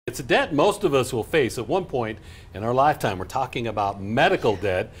It's a debt most of us will face at one point in our lifetime. We're talking about medical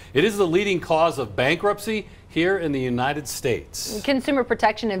debt. It is the leading cause of bankruptcy here in the United States. Consumer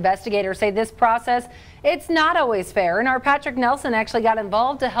protection investigators say this process, it's not always fair. And our Patrick Nelson actually got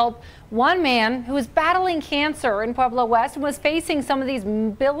involved to help one man who was battling cancer in Pueblo West and was facing some of these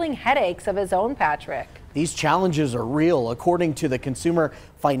billing headaches of his own, Patrick. These challenges are real, according to the Consumer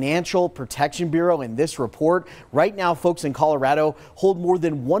Financial Protection Bureau in this report. Right now, folks in Colorado hold more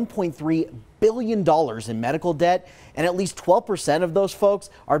than $1.3 billion in medical debt, and at least 12% of those folks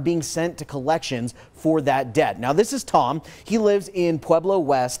are being sent to collections for that debt. Now, this is Tom. He lives in Pueblo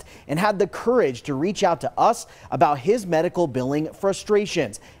West and had the courage to reach out to us about his medical billing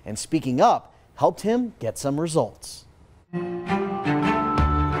frustrations, and speaking up helped him get some results.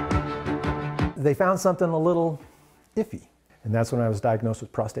 They found something a little iffy, and that's when I was diagnosed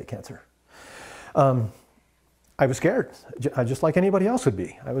with prostate cancer. I was scared, just like anybody else would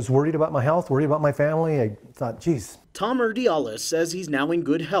be. I was worried about my health, worried about my family. I thought, geez. Tom Urdiales says he's now in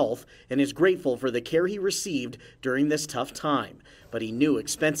good health and is grateful for the care he received during this tough time, but he knew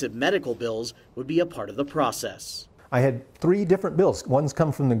expensive medical bills would be a part of the process. I had 3 different bills. One's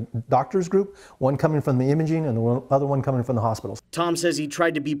come from the doctor's group, one coming from the imaging, and the other one coming from the hospitals. Tom says he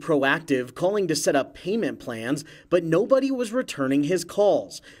tried to be proactive, calling to set up payment plans, but nobody was returning his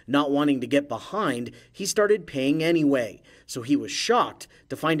calls. Not wanting to get behind, he started paying anyway. So he was shocked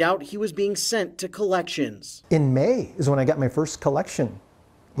to find out he was being sent to collections. In May is when I got my first collection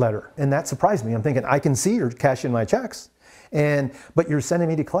letter, and that surprised me. I'm thinking, I can see you're cashing my checks. But you're sending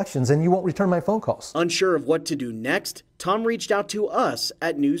me to collections and you won't return my phone calls. Unsure of what to do next, Tom reached out to us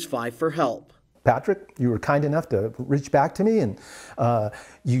at News 5 for help. Patrick, you were kind enough to reach back to me, and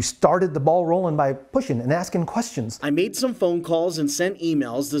you started the ball rolling by pushing and asking questions. I made some phone calls and sent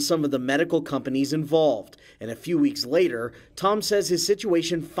emails to some of the medical companies involved. And a few weeks later, Tom says his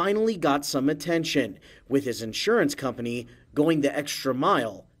situation finally got some attention, with his insurance company going the extra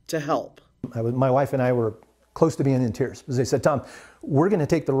mile to help. My wife and I were close to being in tears because they said, Tom, we're going to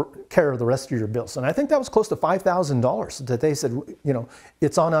take care of the rest of your bills. And I think that was close to $5,000 that they said, you know,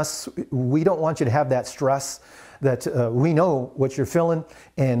 it's on us. We don't want you to have that stress, that we know what you're feeling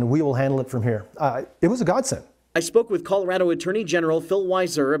and we will handle it from here. It was a godsend. I spoke with Colorado Attorney General Phil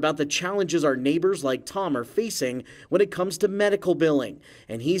Weiser about the challenges our neighbors like Tom are facing when it comes to medical billing.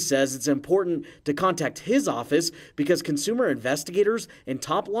 And he says it's important to contact his office because consumer investigators and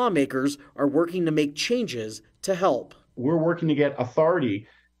top lawmakers are working to make changes to help. We're working to get authority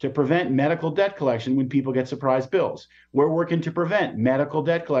to prevent medical debt collection when people get surprise bills. We're working to prevent medical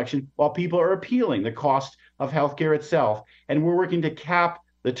debt collection while people are appealing the cost of healthcare itself. And we're working to cap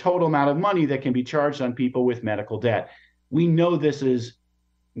the total amount of money that can be charged on people with medical debt. We know this is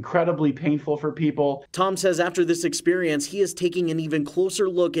incredibly painful for people. Tom says after this experience, he is taking an even closer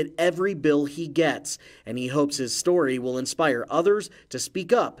look at every bill he gets, and he hopes his story will inspire others to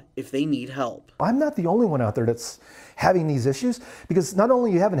speak up if they need help. I'm not the only one out there that's having these issues, because not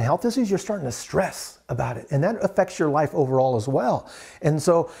only are you having health issues, you're starting to stress about it, and that affects your life overall as well. And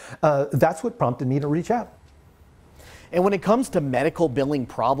so that's what prompted me to reach out. And when it comes to medical billing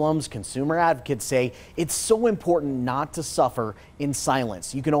problems, consumer advocates say it's so important not to suffer in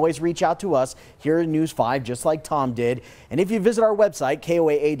silence. You can always reach out to us here at News 5, just like Tom did. And if you visit our website,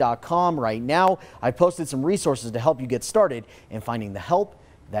 KOAA.com right now, I posted some resources to help you get started in finding the help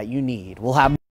that you need. We'll have